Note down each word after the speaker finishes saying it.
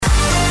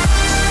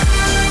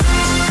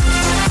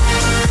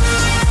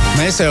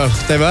mēs jau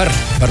tevi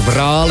par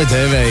brāli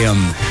dēvējam.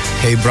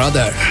 Hey,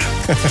 brother!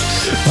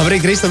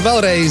 Labrīt, Kristam,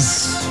 vēlreiz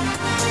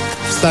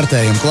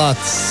startējam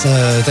klāt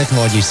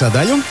tehnoloģiju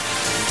sadaļu.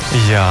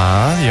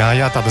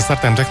 Jā, tāda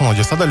startējuma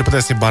tehnoloģiju sadaļu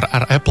patiesībā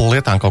ar Apple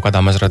lietām kaut kādā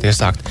mēs varētu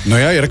iesākt.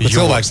 Nu jā, ir, ka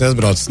cilvēks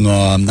aizbrauc no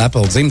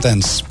Apple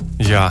dzimtenes.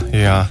 Jā.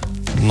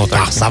 Tā,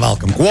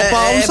 savelkam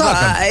kopā un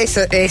sākam.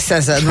 Es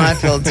esmu no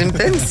Apple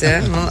dzimtenes, ja?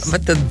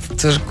 Bet tad,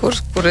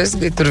 kur es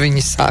biju, tur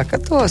viņi sāka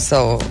to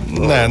savu...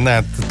 Nē,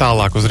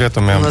 tālāk uz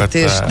rietumiem. Bet,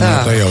 tieši tā.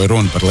 Tā jau ir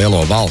runa par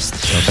lielo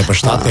valsti. Te pa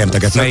štatiem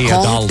tagad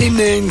neiedala.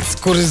 Kontinents,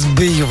 kur es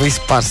biju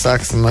vispār,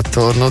 sāksim ar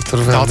to.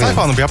 Tur vēl daudz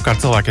iPhone bija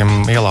apkārt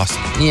cilvēkiem ielās.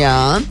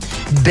 Jā,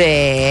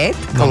 bet,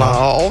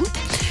 klau...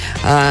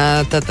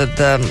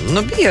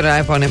 bija ar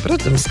iPhone,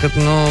 protams, ka,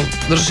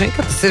 droši vien,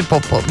 ka tas ir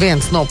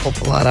viens no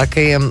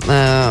populārākajiem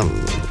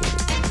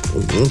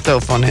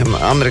telefoniem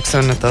Amerikas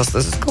Savienotās.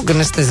 Kaut gan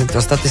es nezinu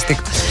to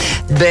statistiku.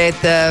 Bet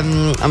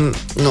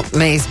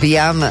mēs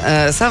bijām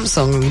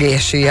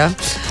Samsungieši, ja?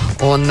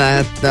 Un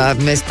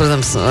mēs,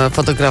 protams,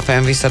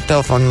 fotografējam visu ar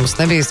telefonu. Mums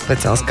nebija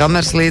speciāls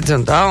kameras līdzi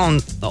un tā.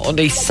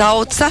 Un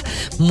izsauca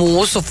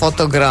mūsu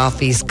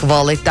fotogrāfijas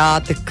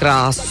kvalitāti,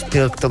 krāsu,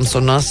 spilgtums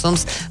un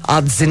asums,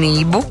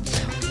 atzinību.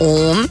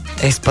 Un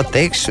es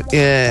pateikšu,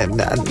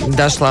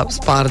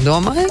 dažlāps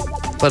pārdomāju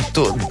par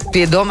to,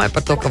 piedomāju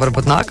par to, ka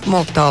varbūt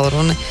nākamo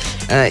tālruni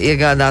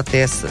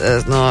iegādāties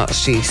no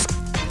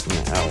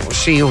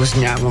šī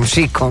uzņēmuma,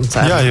 šī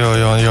koncerta. Jā,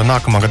 jo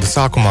nākamā gada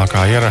sākumā,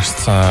 kā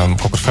ierasts,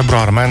 kaut kur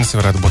februāra mēnesī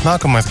varētu būt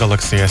nākamais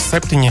Galaxy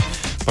S7,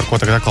 par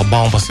ko tagad atkal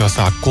baumas jau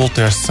sāk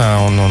kulties,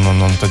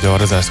 un tad jau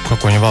redzēs, ko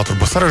viņi vēl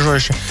tur būs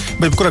saražojuši.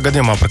 Bet kurā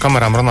gadījumā par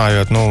kamerām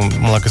runājot,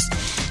 man liekas,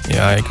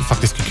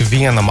 faktiski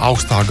vienam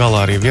augstā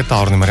galā arī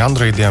vietālunim, arī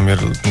Androidiem ir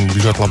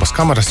ļoti labas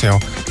kameras jau.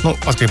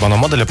 Atkarībā no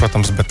modeļa,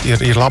 protams, bet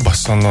ir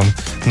labas, un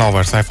nav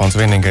vairs iPhones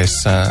vienīgais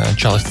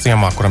čalis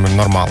ciemā, kuram ir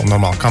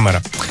normāla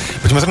kamera.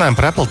 Bet, ja mēs runājam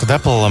par Apple, tad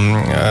Apple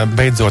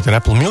beidzot ir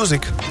Apple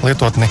Music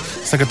lietotni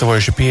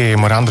sagatavojuši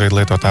pieejamu ar Android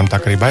lietotājiem,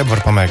 tā kā arī Baiba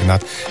var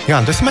pamēģināt.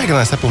 Jā, tu esi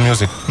mēģinājis Apple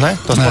Music, ne?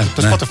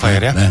 Tu Spotify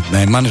ir, ja?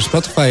 Nē, man ir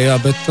Spotify, jā,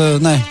 bet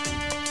nē.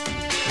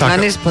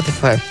 Man ir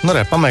Spotify.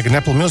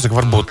 Pamēģini Apple Music,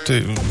 varbūt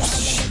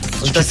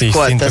tas ir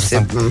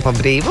pa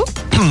brīvu?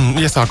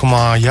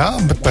 Iesākumā jā,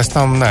 bet pēc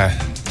tam nē.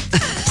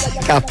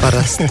 Kā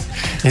parasti.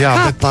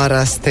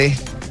 Parasti.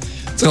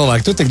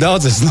 Cilvēki, tu tik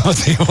daudz esi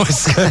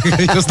nodzīvojis, ka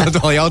jūs tad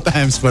vēl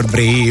jautājums par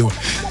brīvu.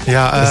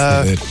 Jā,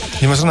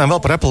 ja mēs runājam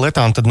vēl par Apple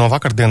lietām, tad no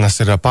vakardienas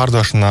ir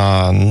pārdošanā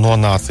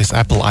nonācis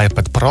Apple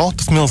iPad Pro,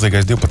 tas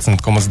milzīgais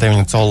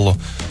 12,9 colu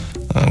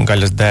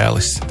gaļas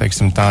dēlis,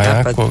 teiksim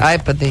tā,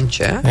 iPadiņš,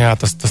 jā? Jā,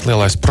 tas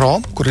lielais Pro,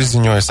 kur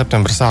izziņoja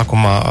septembra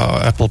sākumā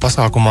Apple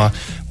pasākumā,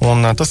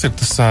 un tas ir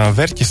tas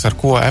verķis, ar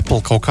ko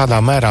Apple kaut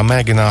kādā mērā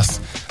mēģinās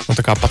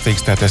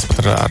patīkstēties pat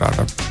ar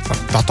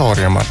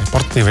datoriem, ar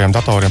portatīviem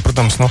datoriem.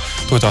 Protams,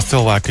 to tās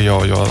cilvēki jau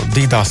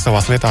dīdās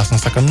savās vietās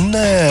un saka,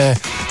 nē,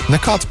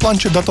 nekāds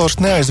planšetu dators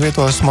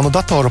neaizvietos manu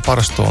datoru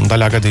parasto, un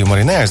daļā gadījumā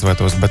arī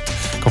neaizvietos, bet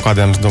kaut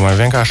kādiem, es domāju,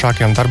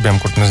 vienkāršākiem darbiem,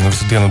 kur,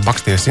 visu dienu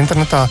baksties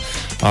internetā,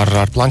 ar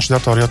planšetu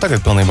datoru jau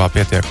tagad pilnībā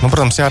pietiek.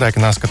 Protams,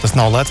 jārēkinās, ka tas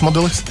nav lēts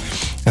modelis.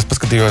 Es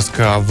paskatījos,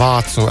 ka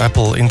vācu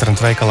Apple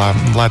internetu veikalā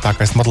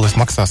lētākais modelis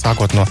maksā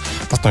sākot no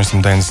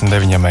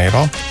 899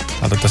 eiro.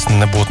 Tātad tas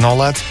nebūtu nav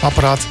lēts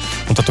aparāts.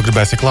 Un tad tu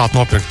gribēsi klāt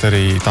nopirkt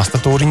arī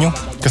tastatūriņu,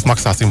 kas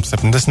maksā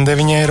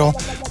 179 eiro.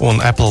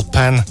 Un Apple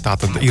Pen,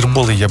 tātad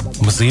irbuli, jeb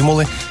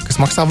zīmuli, kas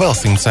maksā vēl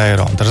 100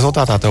 eiro. Un tad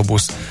rezultātā tev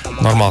būs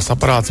normāls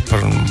aparāts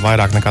par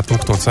vairāk nekā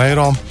 1000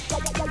 eiro.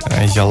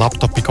 Ja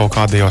laptopi kaut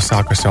kādi jau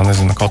sākas, jau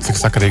nezinu, kaut cik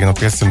sakarīgi no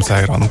 500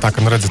 eiro. Tā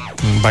kā,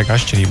 redzat, baigā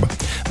atšķirība.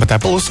 Bet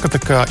Apple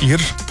uzskata, ka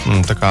ir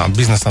tā kā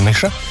biznesa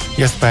niša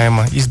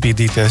iespējama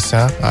izbīdīties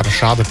ar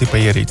šāda tipa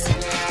ierīci.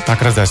 Tā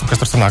kā redzēsim,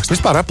 kas tur sanāks.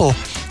 Vispār Apple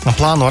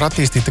plāno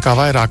attīstīt tā kā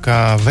vairāk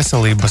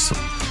veselības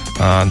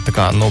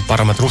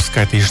parametru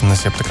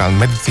uzskaitīšanas, jeb tā kā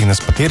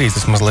medicīnas pat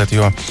ierīces mazliet,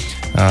 jo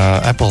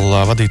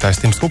Apple vadītājs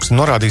Tims Kuks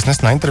norādījis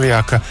nesenā intervijā,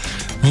 ka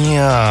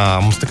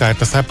mums tā kā ir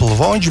tas Apple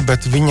Watch,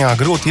 bet viņā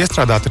grūti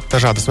iestrādāt ir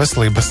dažādas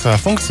veselības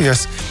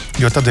funkcijas,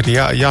 jo tad ir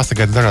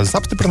jāsagaida dažādas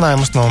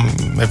apstiprinājumus no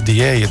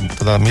FDA,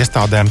 tādām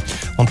iestādēm,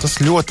 un tas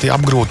ļoti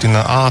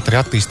apgrūtina ātri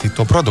attīstīt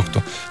to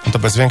produktu. Un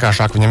tāpēc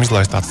vienkāršāk viņam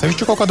izlaist tādu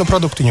sevišķu kaut kādu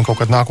produktiņu,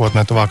 kaut kādu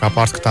nākotnē tuvākā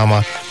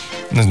pārskatāmā,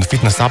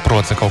 fitnesa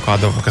aproce kaut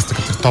kāda, kas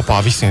tagad ir topā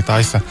visi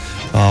taisa,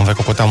 vai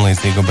kaut ko tam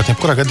līdzīgu. Bet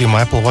jebkurā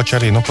gadījumā Apple Watch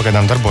arī,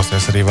 pagaidām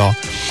darbosies arī vēl.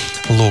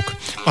 Lūk.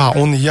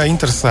 Un ja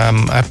interesē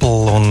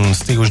Apple un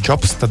Steve's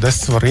Jobs, tad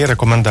es varu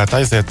ierekomendēt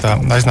aiziet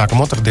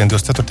aiznākam otrdien,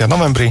 24.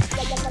 novembrī,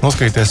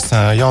 noskatīties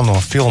jauno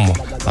filmu.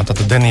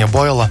 Tātad Denija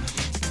Boila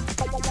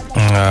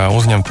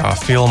uzņemtā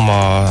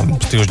filma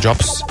Steve's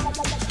Jobs.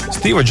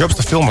 Steve Jobs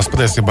filmas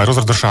patiesībā ir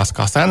uzradušās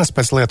kā sēnes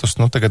pēc lietus,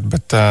 tagad,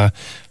 bet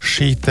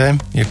šī te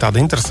ir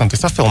tāda interesanti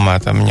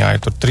safilmēta. Viņā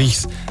ir tur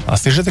 3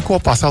 sižeti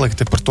kopā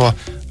salikti par to,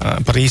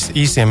 par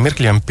īsiem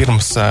mirkļiem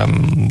pirms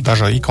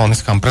dažā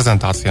ikoniskām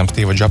prezentācijām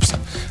Steve Jobsa.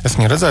 Es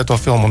viņu redzēju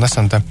to filmu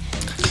nesen te.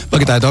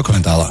 Vai tā ir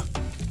dokumentālā?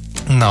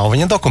 Nav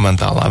viņa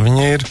dokumentālā.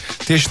 Viņa ir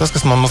tieši tas,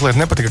 kas man mazliet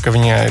nepatika, ka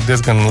viņa ir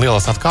diezgan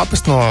lielas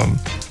atkāpes no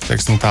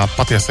teiksim tā,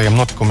 patiesajiem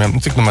notikumiem,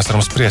 cik nu mēs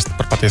varam spriest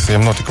par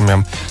patiesajiem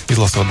notikumiem,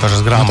 izlasot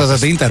dažas grāmatas.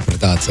 Tas ir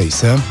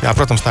interpretācijas, ja? Jā,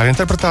 protams, tā ir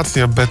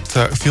interpretācija, bet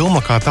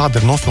filma kā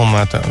tāda ir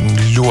nofilmēta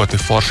ļoti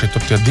forši.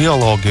 Tur tie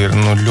dialogi ir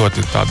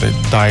ļoti tādi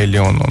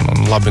daļi un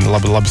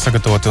labi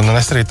sagatavoti. Un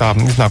es arī tā,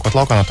 iznākot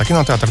laukā no tā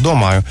kinoteātra,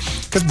 domāju,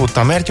 kas būtu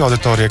tā mērķa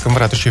auditorija, kam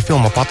varētu šī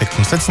filma patikt.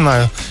 Un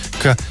secināju,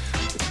 ka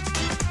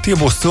tie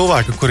būs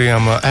cilvēki,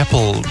 kuriem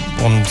Apple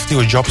un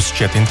Steve Jobs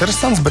šķiet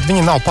interesants, bet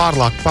viņi nav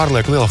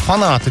pārlieku liela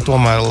fanāti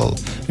tomēr,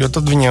 jo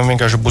tad viņiem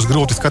vienkārši būs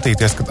grūti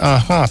skatīties, ka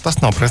tas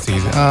nav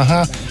precīzi.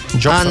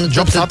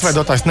 Jobs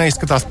atveidotājs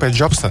neizskatās pēc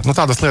Jobsa.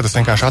 Tādas lietas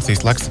vienkārši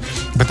acīs leks.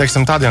 Bet,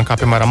 teiksim, tādiem kā,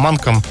 piemēram, man,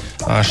 kam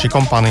šī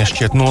kompānija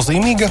šķiet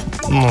nozīmīga,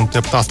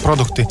 tās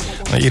produkti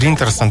ir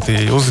interesanti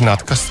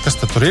uzzināt, kas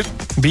tad tur ir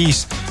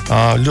bijis.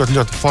 Ļoti,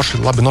 ļoti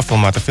forši, labi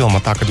nofilmēta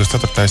filma, tā, ka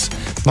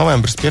 24.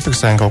 novembris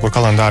piefiksējam kaut kur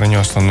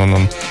kalendāriņos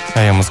un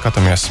ejam un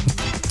skatāmies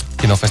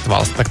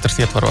kinofestivāla Spektrs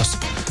ietvaros.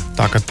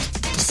 Tā, ka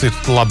tas ir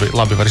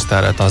labi var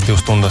iztērēt tās 2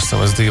 stundas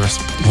savas dzīves.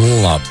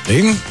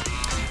 Labi.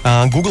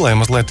 Google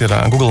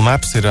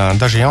Maps ir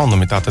daži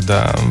jaunumi, tātad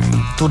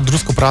tur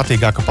drusku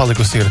prātīgāka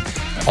palikusi ir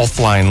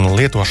offline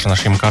lietošana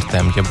šīm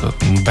kartēm, jeb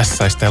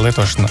bezsaistē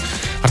lietošana.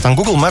 Ar tām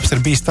Google Maps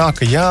ir bijis tā,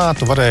 ka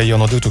tu varēji jau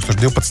no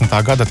 2012.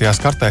 gada tajās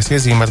kartēs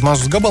iezīmēt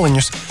mazus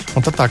gabaliņus,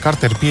 un tad tā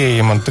karte ir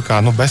pieejama tā kā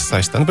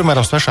bezsaistē.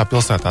 Piemēram, svešā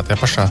pilsētā, tie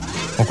pašā,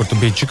 kur tu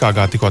biji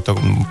Čikāgā, tikko tu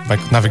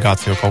vajag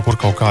navigāciju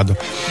kaut kādu.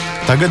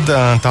 Tagad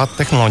tā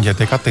tehnoloģija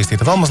tiek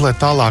attīstīta vēl mazliet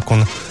tālāk,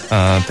 un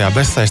tajā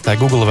bezsaistē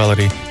Google vēl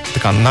arī tā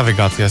kā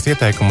navigācijas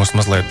ieteikumus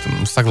mazliet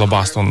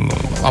saglabās un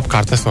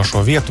apkārt esošo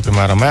vietu,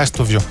 piemēram,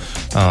 ēstuvju,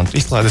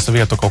 izklaides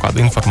vietu, kaut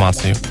kādu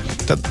informāciju.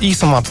 Tad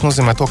īsumā tas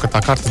nozīmē to, ka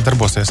tā kartes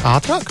darbosies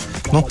ātrāk,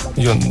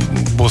 jo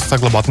būs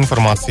saglabāta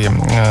informācija,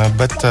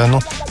 bet,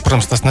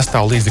 protams, tas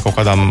nestāv līdzi kaut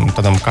kādām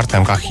tādām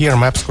kartēm kā Here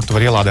Maps, kur tu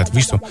vari ielādēt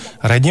visu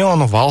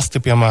reģionu, valsti,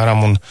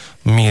 piemēram, un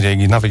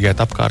mierīgi navigēt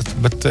apkārt.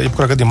 Bet,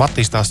 jebkurā gadījumā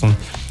attīstās, un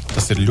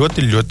tas ir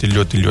ļoti, ļoti,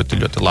 ļoti,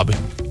 ļoti, ļoti labi.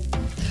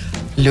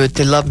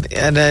 Ļoti labi.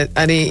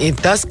 Arī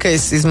tas, ka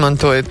es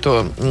izmantoju to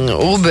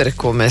Uber,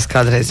 ko mēs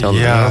kādreiz jau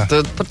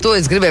par to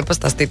es gribēju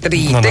pastāstīt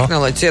arī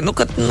tehnoloģiju.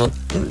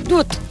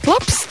 Ļoti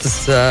labs tas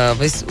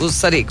viss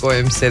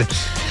sarīkojums ir.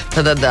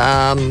 Tad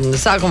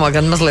sākumā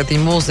gan mazliet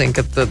mūsīgi,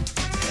 ka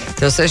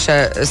tev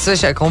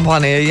svešai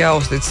kompānijai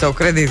jāuztic savu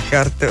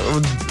kredītkarti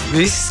un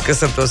viss,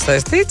 kas ar to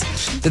saistīts.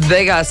 Tad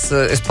beigās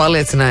es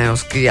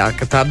pārliecinājos,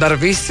 ka tā dara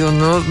visi un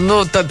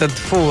tad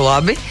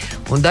labi.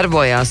 Un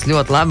darbojās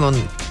ļoti labi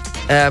un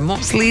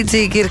mums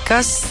līdzīgi ir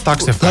kas?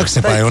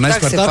 Taksify. Un es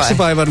par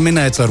Taksify varu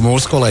minēt ar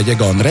mūsu kolēģi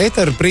Egonu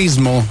Reiteru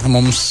prizmu.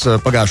 Mums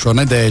pagājušo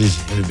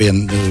nedēļu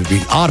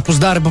bija ārpus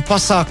darba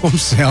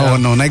pasākums,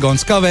 un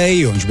Egons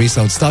kavēja, un viņš bija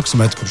sauc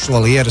taksometru, kurš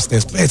solīja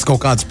ierasties pēc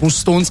kaut kādas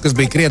pusstundas, kas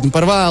bija krietni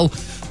par vēlu,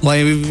 lai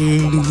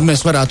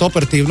mēs varētu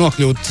operatīvi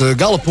nokļūt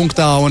gala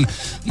punktā, un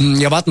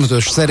jau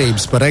atmetuši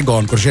cerības par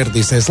Egonu, kurš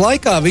ieradīsies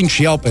laikā, viņš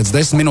jau pēc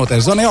 10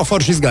 minūtēm zvanīja,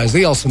 forši izgāja uz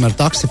ielas un ar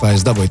Taksify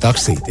es dabūju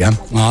taksīt,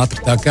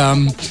 ātri, tā kā,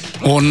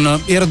 un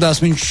ieradās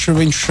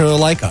viņš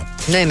laikā.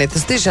 Nē,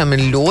 tas tiešām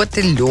ir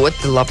ļoti,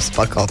 ļoti labs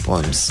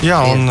pakalpojums.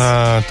 Jā, un,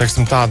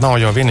 teiksim, tā nav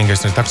jau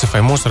vienīgais arī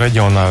Taksify mūsu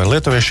reģionā ar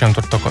lietuviešiem,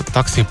 tur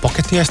taksī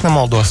poketi, ja es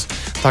nemaldos,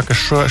 tā ka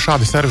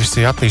šādi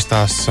servisi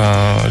attīstās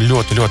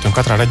ļoti, ļoti, un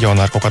katrā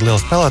reģionā ir kaut kāda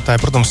liela spēlētāja.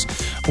 Protams,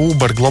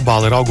 Uber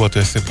globāli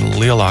raugoties ir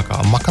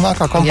lielākā,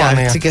 makanākā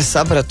kompānija. Jā, cik es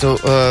sapratu,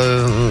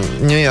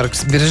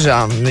 Ņujorkas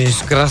biržā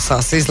viņš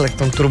grasās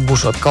izlikt, un tur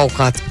būšot kaut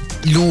kāds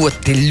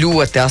ļoti,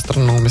 ļoti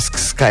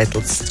astronomisks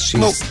skaitlis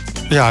šīs.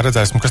 Jā,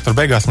 redzēsim, kas tur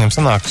beigās viņam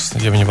sanāks,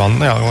 ja viņi vēl,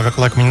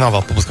 laikam viņi nav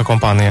vēl publiska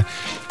kompānija,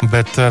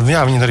 bet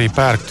viņi arī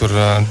pērk tur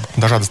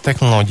dažādas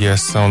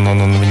tehnoloģijas un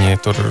viņi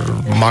tur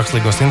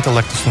mākslīgos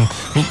intelektus,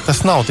 un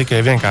tas nav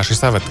tikai vienkārši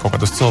savet kaut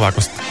kādus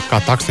cilvēkus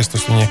kā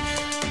taksistus, viņi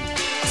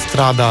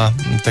strādā,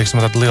 teiksim,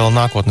 tādu lielu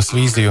nākotnes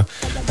vīziju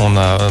un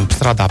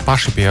strādā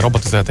paši pie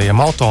robotizētajiem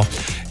auto.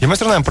 Ja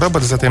mēs runājam par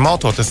robotizētajiem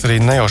auto, tas arī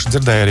nejauši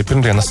dzirdēju arī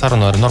pirmdienas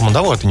sarunu ar Normu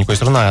Davotiņu, ko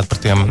jūs runājāt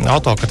par tiem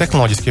auto, ka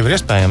tehnoloģiski jau ir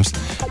iespējams,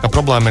 ka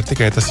problēma ir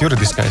tikai tas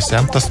juridiskais.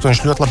 Tas, to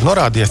viņš ļoti labi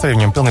norādīja, es arī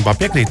viņam pilnībā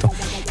piekrītu.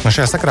 Un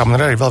šajā sakarā man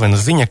ir arī vēl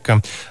viena ziņa,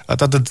 ka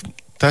tad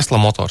Tesla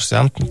motors,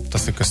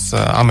 tas ir kas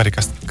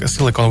Amerikas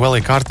Silicon Valley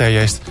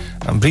kārtējais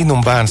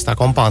brīnumbērns, tā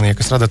kompānija,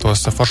 kas rada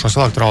tos foršos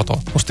elektroauto,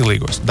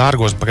 stilīgos,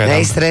 dārgos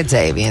pagaidām. Es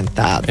redzēju vienu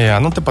tādu. Jā,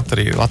 tepat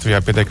arī Latvijā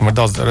pietiekami ir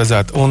daudz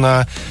redzēt. Un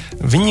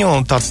viņu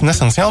tāds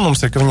nesens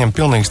jaunums ir, ka viņiem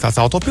pilnīgs tāds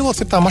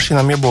autopilots ir tā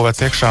mašīnām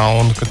iebūvēts iekšā,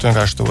 un ka tu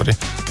vienkārši tu vari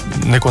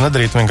neko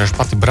nedarīt, vienkārši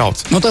pati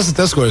brauc. Tas ir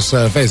tas, ko es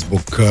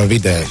Facebook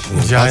vidē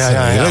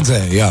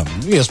redzēju,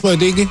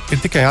 iespaidīgi.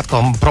 Ir tikai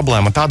atkal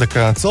problēma tāda,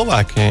 ka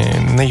cilvēki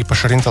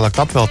neīpaši ar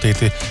intelektu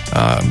apveltīti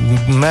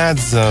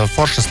mēdz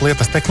foršas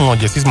lietas,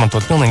 tehnoloģijas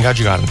izmantot pilnīgi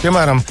atžgārni.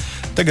 Piemēram,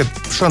 tagad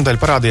šonadēļ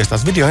parādījās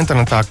tās video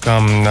internetā, ka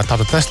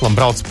tāda Tesla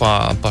brauc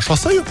pa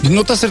šoseju.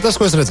 Nu, tas ir tas,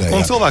 ko es redzēju.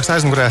 Un cilvēks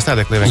aizmugurējā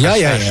sēdeklī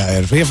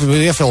vienkārši.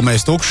 Ir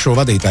iefilmējis tukšu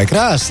vadītāju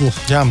krēslu.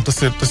 Jā,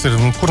 tas ir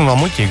kur vēl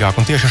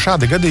muļķīgāk. Un tieši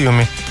šādi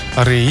gadījumi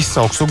arī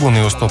izsauks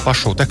uguni uz to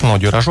pašu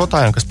tehnoloģiju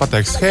ražotājiem, kas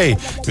pateiks, hei,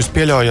 jūs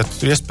pieļaujat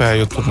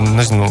iespēju tur,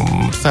 nezinu,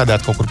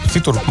 sēdēt kaut kur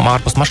citur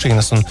ārpus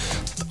mašīnas un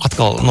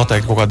atkal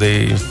noteikti kaut kādi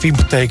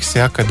FIB teiks,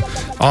 ja, kad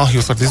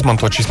jūs varat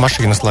izmantot šīs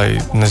mašīnas, lai,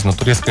 nezinu,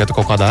 tur ieskrietu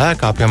kaut kādā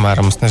ēkā,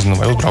 piemēram, nezinu,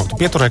 vai uzbrauktu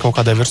pieturē kaut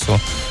kādai virsū.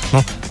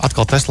 Nu,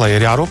 atkal Teslai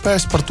ir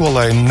jārūpējas par to,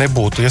 lai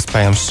nebūtu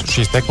iespējams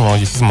šīs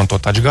tehnoloģijas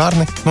izmantot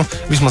atžgārni. Nu,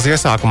 vismaz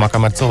iesākumā,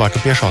 kamēr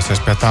cilvēki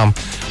piešausies pie tām,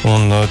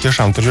 un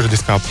tiešām tur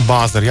juridiskā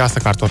bāze ir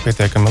jāsakārto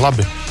pietiekami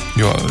labi,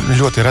 jo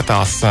ļoti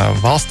retās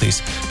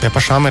valstīs, tie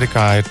paši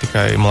Amerikā ir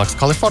tikai, man liekas,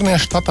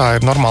 Kalifornijas štatā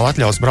ir normāli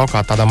atļauts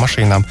braukāt tādām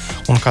mašīnām,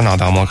 un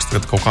Kanādā, man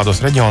liekas, kaut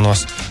kādos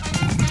reģionos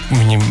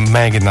viņi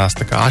mēģinās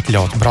tā kā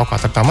atļaut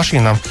braukāt ar tām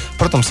mašīnām.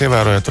 Protams,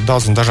 ievērojot tur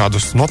daudz un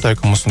dažādus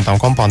noteikumus un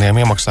tām kompānijām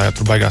iemaksājot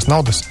tur baigās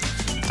naudas.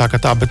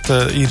 Bet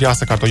ir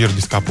jāsakārto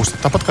juridiskā puse.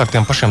 Tāpat kā ar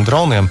tiem pašiem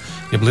droniem,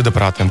 jeb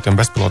lidaparātiem, tiem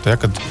bezpilotiem,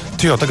 kad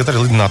tu jau tagad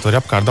arī lidināt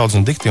var apkārt daudz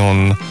un dikti,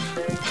 un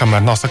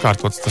kamēr nav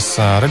sakārtots tas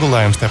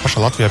regulējums, tie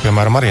pašā Latvijā,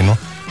 piemēram, arī,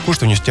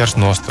 kurš viņus ķers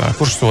nost,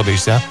 kurš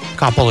sodīs, ja?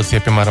 Kā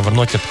policija, piemēram, var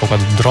noķert kaut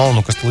kādu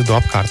dronu, kas lido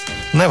apkārt?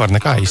 Nevar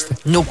nekā īsti.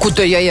 Nu, ko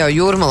te, ja jau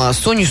jūrmalā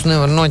suņus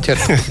nevar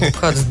noķert?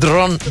 Kāds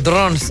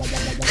drons?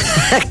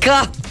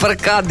 Par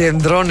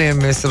kādiem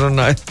droniem mēs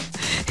runājam?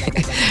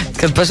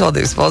 Kad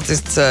pašvaldības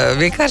policists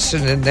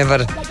vienkārši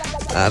nevar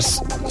ar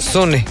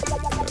suni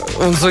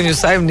un suņu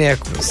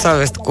saimnieku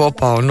savest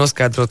kopā un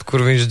noskaidrot,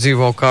 kur viņš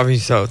dzīvo, kā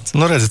viņš sauc.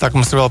 Nu, redzi, tā, ka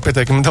mums ir vēl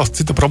pietiekami daudz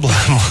citu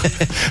problēmu,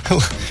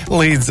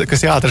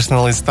 kas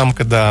jāatrisina līdz tam,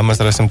 kad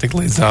mēs varēsim tikt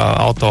līdz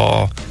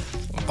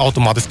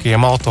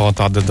automātiskajiem auto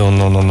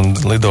un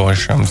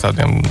lidojušiem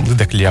tādiem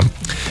lidekļiem.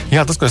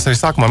 Jā, tas, ko es arī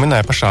sākumā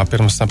minēju pašā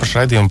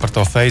raidījuma par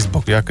to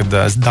Facebook, ja, kad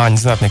dāņu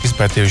zinātnieki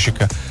izpētījuši,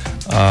 ka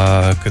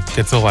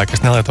tie cilvēki,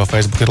 kas nelieto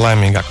Facebook, ir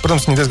laimīgāki.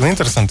 Protams, viņi diezgan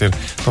interesanti ir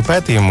to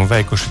pētījumu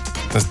veikuši.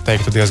 Es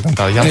teiktu diezgan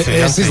tā jancīgi.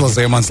 Es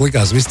izlasīju, man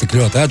likās viss tik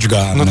ļoti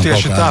atžgāri. Nu,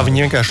 tieši tā,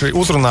 viņi vienkārši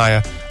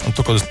uzrunāja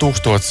tur kaut kādus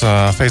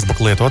 1000 Facebook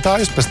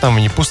lietotājus, pēc tam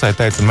viņi pusē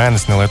teica,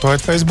 mēnesi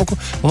nelietojot Facebooku,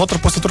 un otra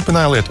puse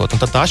turpināja lietot.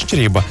 Un tad tā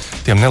atšķirība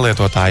tiem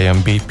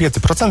nelietotājiem bija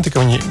 5%,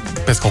 ka viņi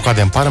pēc kaut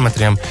kādiem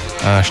parametriem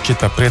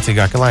šķita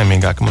priecīgāki,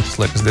 laimīgāki. Man tas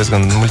liekas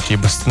diezgan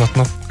muļķības,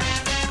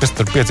 kas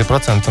tur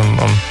 5%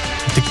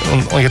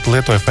 un ja tu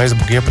lietoji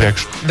Facebook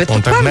iepriekš, bet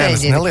un tad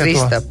mēnesi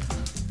nelieto. Kristap.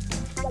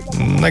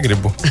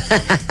 Negribu.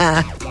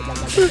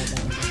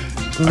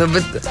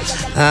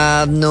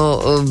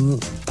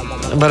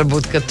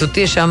 Varbūt, ka tu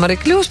tiešām arī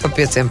kļūsi par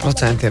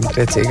 5%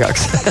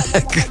 priecīgāks.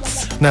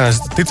 Nē, es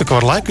ticu, ka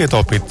var laiku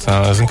ietaupīt.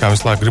 Zinu, kā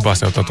visu laiku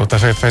gribās jau to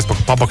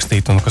Facebook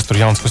pabakstīt, un kas tur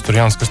jauns,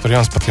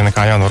 pat ja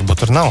nekā jauna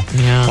varbūt tur nav.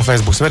 Jā. Un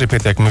Facebooks arī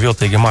pietiekami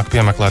viltīgi māk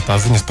piemeklēt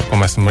tās ziņas, par ko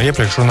mēs esam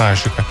iepriekš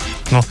runājuši,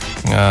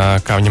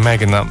 kā viņi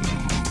mēģina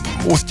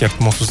uzķert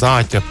mūsu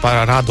zāķi,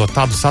 parādot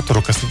tādu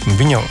saturu, kas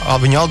viņu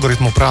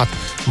algoritmu prāt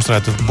mums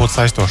varētu būt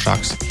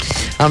saistošāks.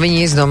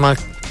 Viņi izdomā,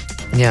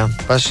 jā,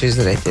 paši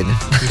izrēķina.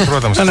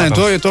 Protams. Nē,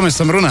 to mēs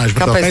esam runājuši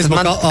par to Facebook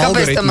algoritmu.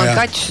 Kāpēc tam man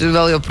kaķis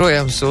vēl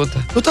joprojām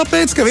sūta? Nu,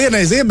 tāpēc, ka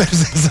vienreiz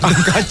iebērsies ar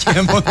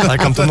kaķiem.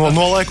 Laikam tu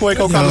nolaikoji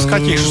kaut kādus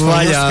kaķīšus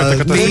vaļā.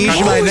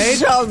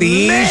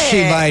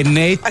 Tīši vai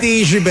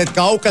netīši, bet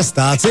kaut kas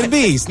tāds ir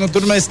bijis. Nu,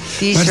 tur mēs...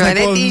 Tīši vai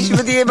netīši,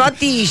 bet jeb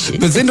attīši.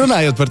 Bet,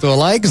 runājot par to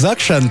laika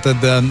zakšanu,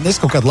 tad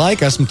es kaut kādu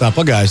laiku esmu tā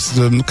pagājis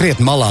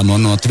krietni malā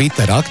no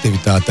Twitter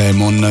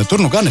aktivitātēm, un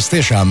tur gan es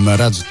tiešām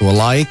redzu to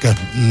laika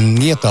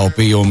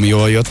ietaupījumu,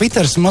 jo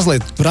Twitteris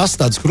mazliet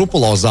prasa tādu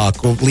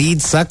skrupulozāku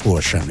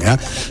līdzsekošanu. Ja?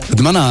 Tad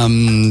manā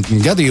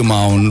gadījumā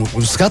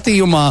un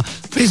skatījumā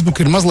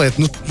Facebook ir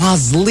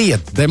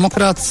mazliet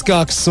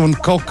demokrātiskāks un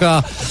kaut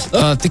kā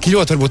tik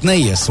ļoti varbūt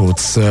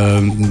neiesūts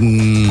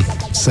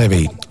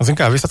sevī. Zini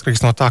kā, viss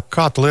atkarīgs no tā,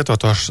 kā tu lieto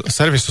tos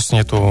servisus,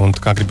 ja tu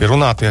gribi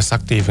runāties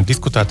aktīvi un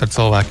diskutēt ar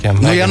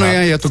cilvēkiem.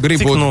 Ja tu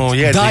gribi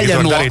būt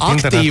daļa no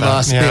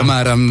aktīvās,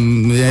 piemēram,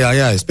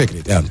 jā, es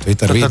piekrītu, jā,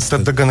 Twitter vīds.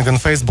 Tad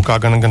gan Facebookā,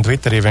 gan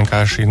Twitterī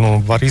vienkārši,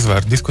 var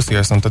izvērt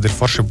diskusijas, un tad ir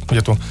forši,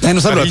 ja tu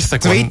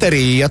izseko.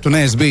 Twitterī, ja tu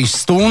neesi bijis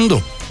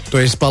stundu, tu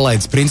esi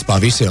palaidis principā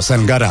visu jau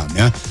sen garām,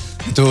 ja?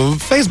 Tu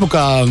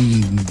Facebookā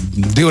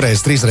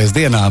 2-3 reizes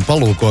dienā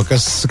palūko,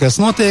 kas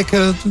notiek,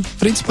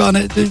 principā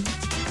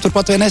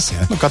turpat vien esi.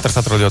 Ja? Katrs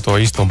atrod jau to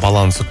īsto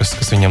balansu,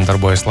 kas viņam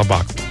darbojas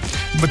labāk.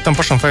 Bet tam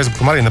pašam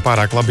Facebookam arī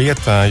nepārāk labi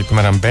iet, ja,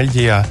 piemēram,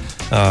 Beļģijā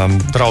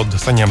draud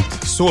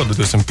saņemt sodu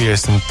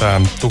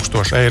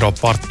 250,000 eiro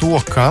par to,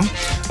 ka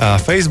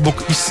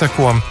Facebook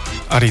izseko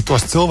arī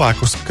tos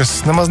cilvēkus,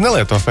 kas nemaz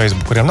nelieto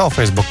Facebook, kuriem nav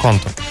Facebook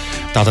kontu.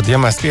 Tātad, ja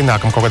mēs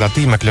pienākam kaut kādā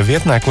tīmekļa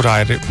vietnē, kurā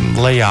ir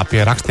lejā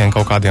pie rakstiem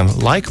kaut kādiem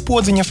laika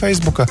podziņa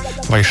Facebooka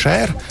vai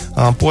share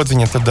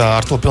podziņa, tad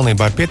ar to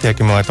pilnībā ir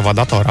pietiekami, lai tavā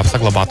datorā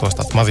saglabātos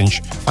tāds maziņš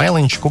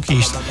failiņš,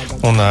 kukijs,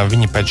 un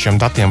viņi pēc šiem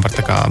datiem var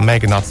tā kā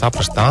mēģināt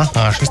saprast,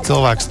 šis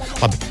cilvēks,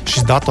 labi,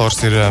 šis dators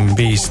ir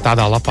bijis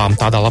tādā lapā,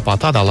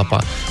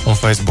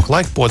 un Facebook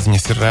laika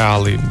podziņas ir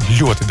reāli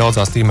ļoti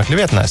daudzās tīmekļa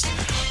vietnēs.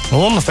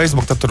 Un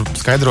Facebook tad tur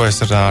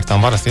skaidrojas ar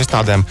tām varas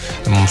iestādēm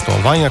mums to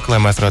vajag, lai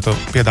mēs varētu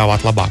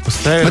piedāvāt labākus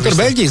servisus. Bet tur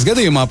Beļģijas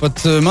gadījumā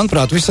pat,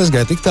 manuprāt, viss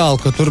aizgāja tik tālu,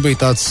 ka tur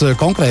bija tāds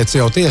konkrēts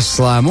jau tiesas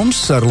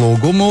lēmums ar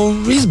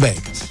lūgumu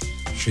izbeigt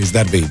šīs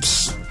darbības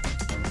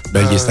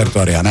Beļģijas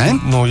teritorijā, ne?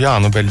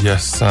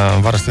 Beļģijas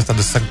varas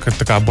iestādes saka, ka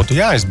tā kā būtu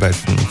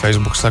jāizbeidz.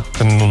 Facebook saka,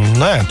 ka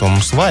nē, to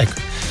mums vajag.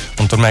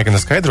 Un tur mēģina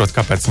skaidrot,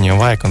 kāpēc viņiem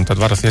vajag, un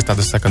tad varas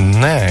iestādes saka,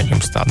 nē,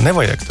 jums tā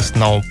nevajag, tas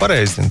nav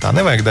pareizi, tā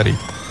nevajag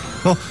darīt.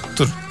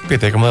 Tur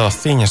pietiekami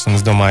lielas cīņas, un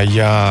es domāju,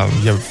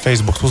 ja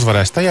Facebook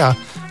uzvarēs tajā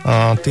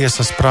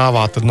tiesas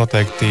prāvā, tad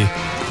noteikti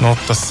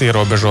tas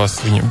ierobežos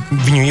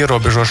viņu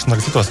ierobežošanu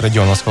arī citos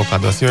reģionos kaut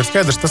kādos. Jo ir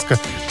skaidrs tas, ka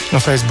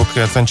Facebook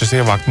cenšas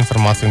ievākt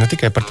informāciju ne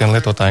tikai par tiem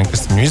lietotājiem,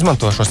 kas viņu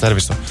izmanto šo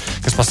servisu,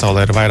 kas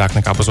pasaulē ir vairāk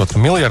nekā 1,5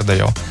 miljarda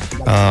jau,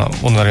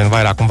 un arī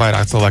vairāk un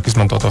vairāk cilvēku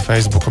izmanto to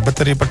Facebooku, bet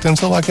arī par tiem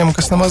cilvēkiem,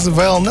 kas nemaz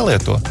vēl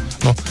nelieto,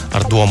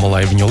 ar domu,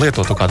 lai viņu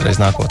lietotu kādreiz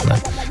nākotnē.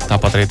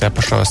 Tāpat arī tie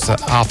pašos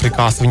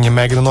Āfrikās viņi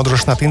mēģina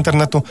nodrošināt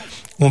internetu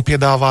un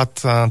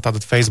piedāvāt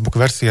tātad Facebook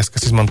versijas,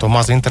 kas izmanto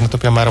mazu internetu,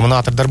 piemēram, un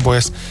ātri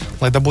darbojas,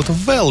 lai dabūtu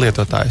vēl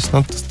lietotājus.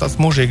 Tas tāds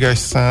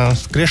mūžīgais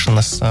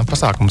skriešanas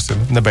pasākums ir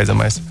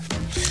nebeidzamais.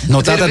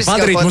 Tātad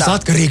padarīt mūs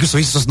atkarīgus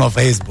visus no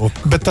Facebook.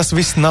 Bet tas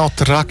viss nav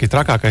traki.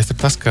 Trakākais ir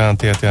tas, ka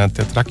tie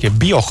trakie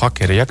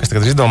biohakeri, kas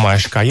tagad ir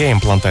izdomājuši, kā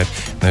ieimplantēt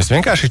nevis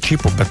vienkārši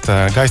čipu, bet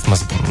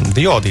gaismas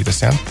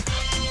diodītas,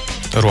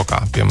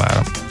 rokā,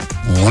 piemēram.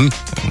 Un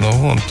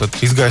tad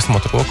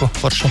izgaismot roku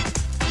forši.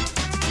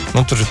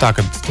 Tur ir tā,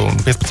 ka tu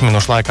 15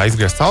 minūšu laikā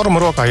izgriezt caurumu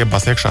rokā,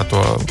 iebās iekšā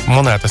to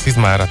monētas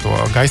izmēra to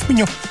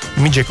gaismiņu,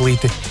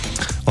 midžeklīti,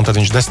 un tad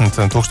viņš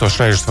 10,000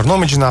 reizes var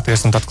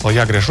nomidžināties, un tad, kad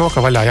jāgriež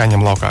roka vaļā,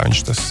 jāņem laukā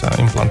viņš tas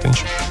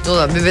implantiņš.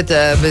 Labi, bet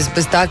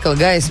bez tā, ka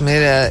gaisma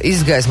ir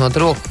izgaismot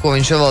roku, ko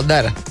viņš vēl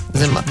dara?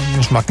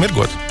 Viņš māk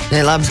mirgot. Nē,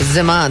 labi, bet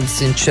zem ādas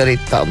viņš arī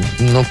tā,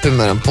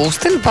 piemēram,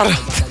 pulksteni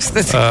parāda. Es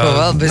nezinu, ko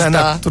vēl bez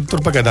tā.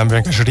 Tur pagaidām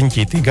vienkārši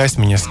riņķītī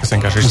gaismiņas, kas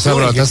vienkārši ir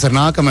saprot, tas ir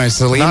nākamais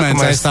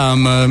līmenis aiz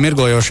tām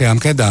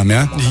mirgojošajām kedām,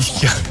 ja?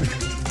 Jā.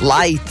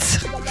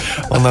 Laids.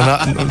 Un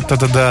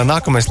tad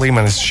nākamais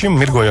līmenis šim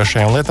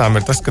mirgojošajām lietām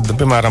ir tas, ka,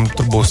 piemēram,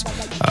 tur būs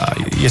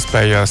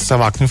iespēja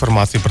savākt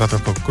informāciju par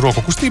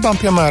roku kustībām,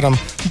 piemēram,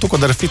 to, ko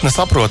dara fitnes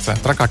aproce.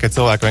 Trakākie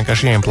cilvēki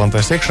vienkārši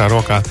ieimplantēs iekšā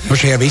rokā.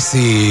 Šie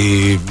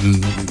visi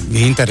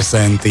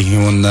interesanti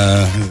un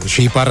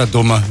šī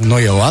paraduma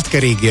jau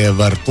atkarīgie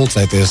var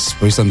pulcēties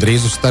pavisam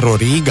drīz uz staro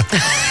Rīga.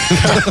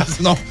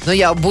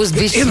 Jau būs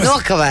bišķi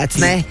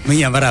nokavēts, ne?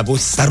 Viņam varētu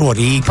būt staro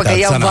Rīga.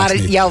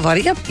 Jau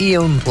var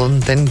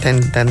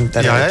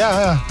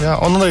Jā.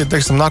 Un arī,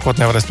 teiksim,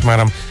 nākotnē varēs,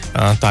 piemēram,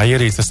 tā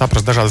ierīce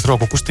saprast dažādas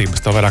roku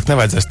kustības. Tev vairāk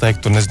nevajadzēs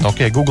teikt, tu nezinu,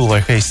 ok, Google vai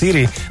Hey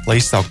Siri, lai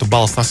izsauktu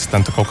balss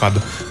asistentu kaut kādu,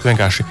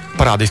 vienkārši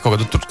parādīs kaut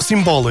kādu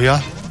simbolu,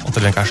 un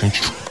tad vienkārši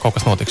viņš kaut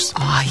kas notiks.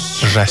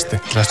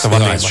 Žesta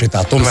vadība.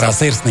 Šitā tumsā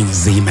sirsniņa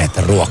zīmēt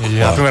ar roku.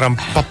 Jā, piemēram,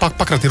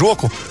 pakrati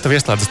roku, tev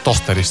ieslēdzas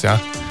tosteris,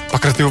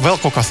 Pakrati vēl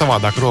kaut kā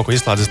savādāk roku,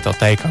 ieslēdzas tev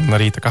teikam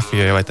rīta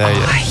kafijai vai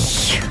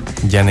tējai.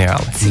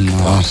 Ģeniāli.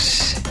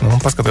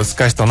 Paskaties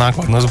skaisto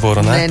nākotni uzbūru,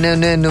 ne?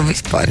 Nē,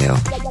 vispār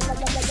jau.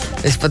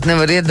 Es pat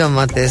nevaru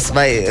iedomāties,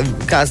 vai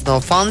kāds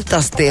no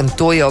fantastiem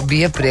to jau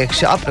bija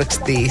iepriekš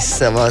aprakstījis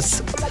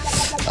savās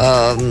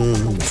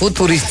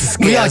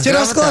futuristiskajās Jā,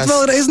 ķerās klāt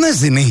vēlreiz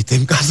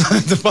nezinītim.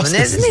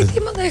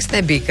 Nezinītim, man liekas,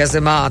 nebija, ka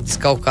zem ādas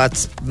kaut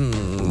kāds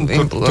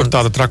tur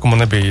tāda trakuma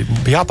nebija.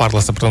 Bija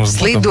jāpārlasa, protams.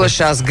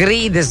 Slidošās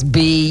grīdas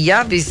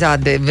bija,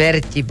 visādi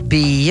verķi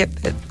bija.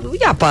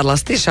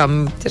 Jāpārlasa,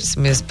 tiešām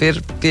ķersimies pie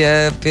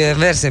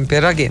vērsim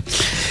pie ragiem.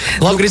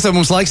 Labi, Kristā,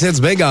 mums laiks iet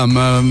uz beigām.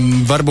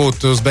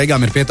 Varbūt uz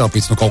beigām ir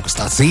pietaupīts kaut kas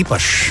tāds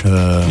īpašs.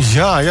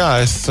 Jā,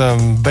 es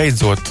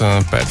beidzot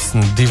pēc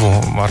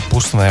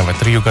 2,5 vai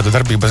 3 gadu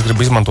darbības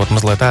gribu izmantot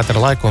mazliet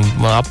ētera laiku un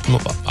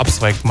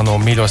apsveikt manu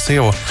mīļo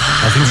sievu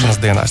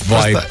dzimšanas dienā.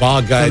 Vai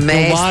pagaid, tu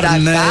vari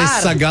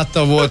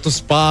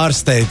nesagatavotus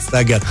pārsteidz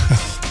tagad.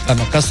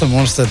 Kas tam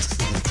mums tad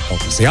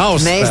kaut kas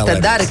jāuzspēlē? Mēs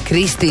tad arī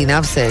Kristīnu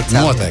apsveicam.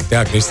 Noteikti,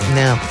 jā,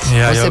 Kristīna.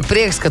 Mums ir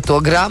prieks, ka to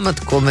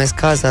grāmatu, ko mēs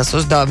kāzās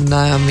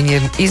uzdāvinājām, viņi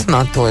ir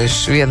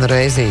izmantojuši vienu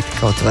reizīti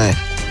kaut vai.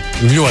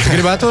 Ļoti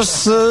gribētos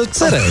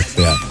cerēt,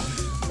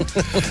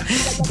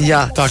 jā.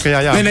 Tā, ka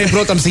jā. Nē,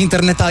 protams,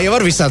 internetā jau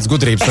var visādas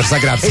gudrības var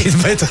sagrābstīt,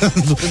 bet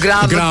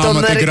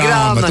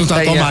grāmata, tā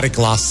tomēr ir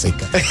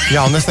klasika.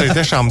 Jā, un es arī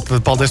tiešām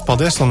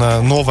paldies un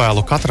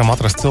novēlu katram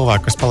atrast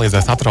cilvēku, kas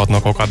palīdzēs atraut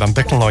no kaut kādām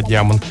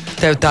tehnoloģijām.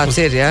 Tev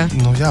tāds ir, jā?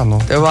 Jā.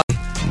 Tev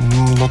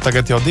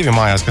tagad jau 2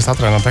 mājās, kas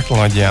atvēr no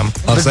tehnoloģijām.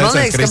 Bet man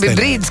liekas, ka bija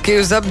brīdis, ka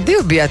jūs abi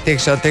divi bijāt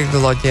iekšā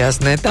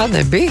tehnoloģijās. Ne, tā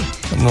nebija.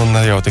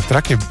 Ne jau tik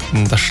traki,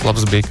 dažs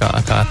labs bija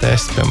kā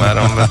tēs,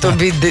 piemēram. Tur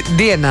bija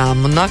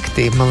dienām un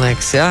naktīm, man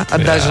liekas, jā?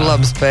 Ar dažu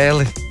labu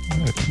spēli.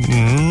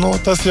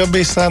 Tas jau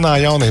bija senā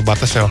jaunībā,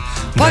 tas jau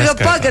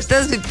Pagad,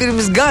 tas bija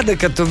pirms gada,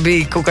 kad tu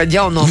biji kaut kādu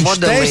jauno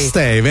modeli. Viņš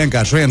testēja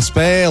vienkārši vienu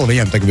spēli,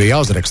 viņam tagad bija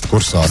jāuzraksta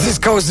kursorā.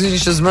 Tas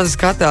viņš uz mani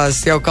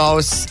skatās jau kā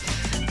uz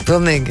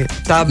pilnīgi.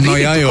 Tā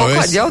bija kaut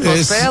kādu jauno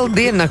spēli,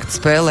 diennakti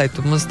spēlē,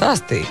 tu man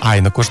stāstīji.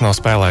 Kurš nav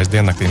spēlējis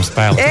diennaktīm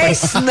spēli?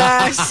 Es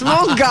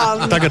nesmu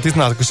gan! Tagad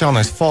iznākusi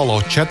jaunais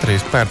Fallout 4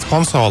 pēc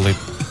konsoli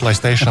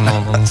PlayStation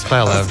un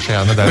spēlē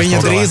šajā nedēļas. Viņa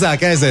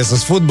drīzāk aizies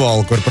uz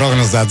futbolu, kur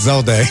prognozēts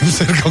zaudējums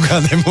ir kaut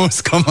kādiem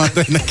mūsu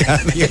komandai nekā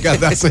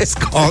iegādās uz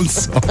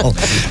konsoli.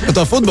 Par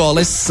to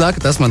futbolu es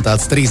saku, tas man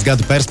tāds 3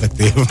 gadu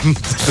perspektīva.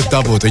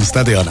 Tā būtu viņa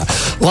stadionā.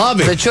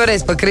 Labi. Bet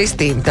šoreiz pa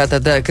Kristīnu.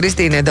 Tātad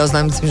Kristīnai daudz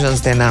laimes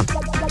dzimšanas dienā.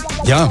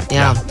 Jā.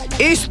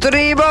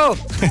 Izturību!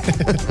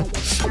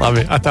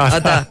 Labi, atā.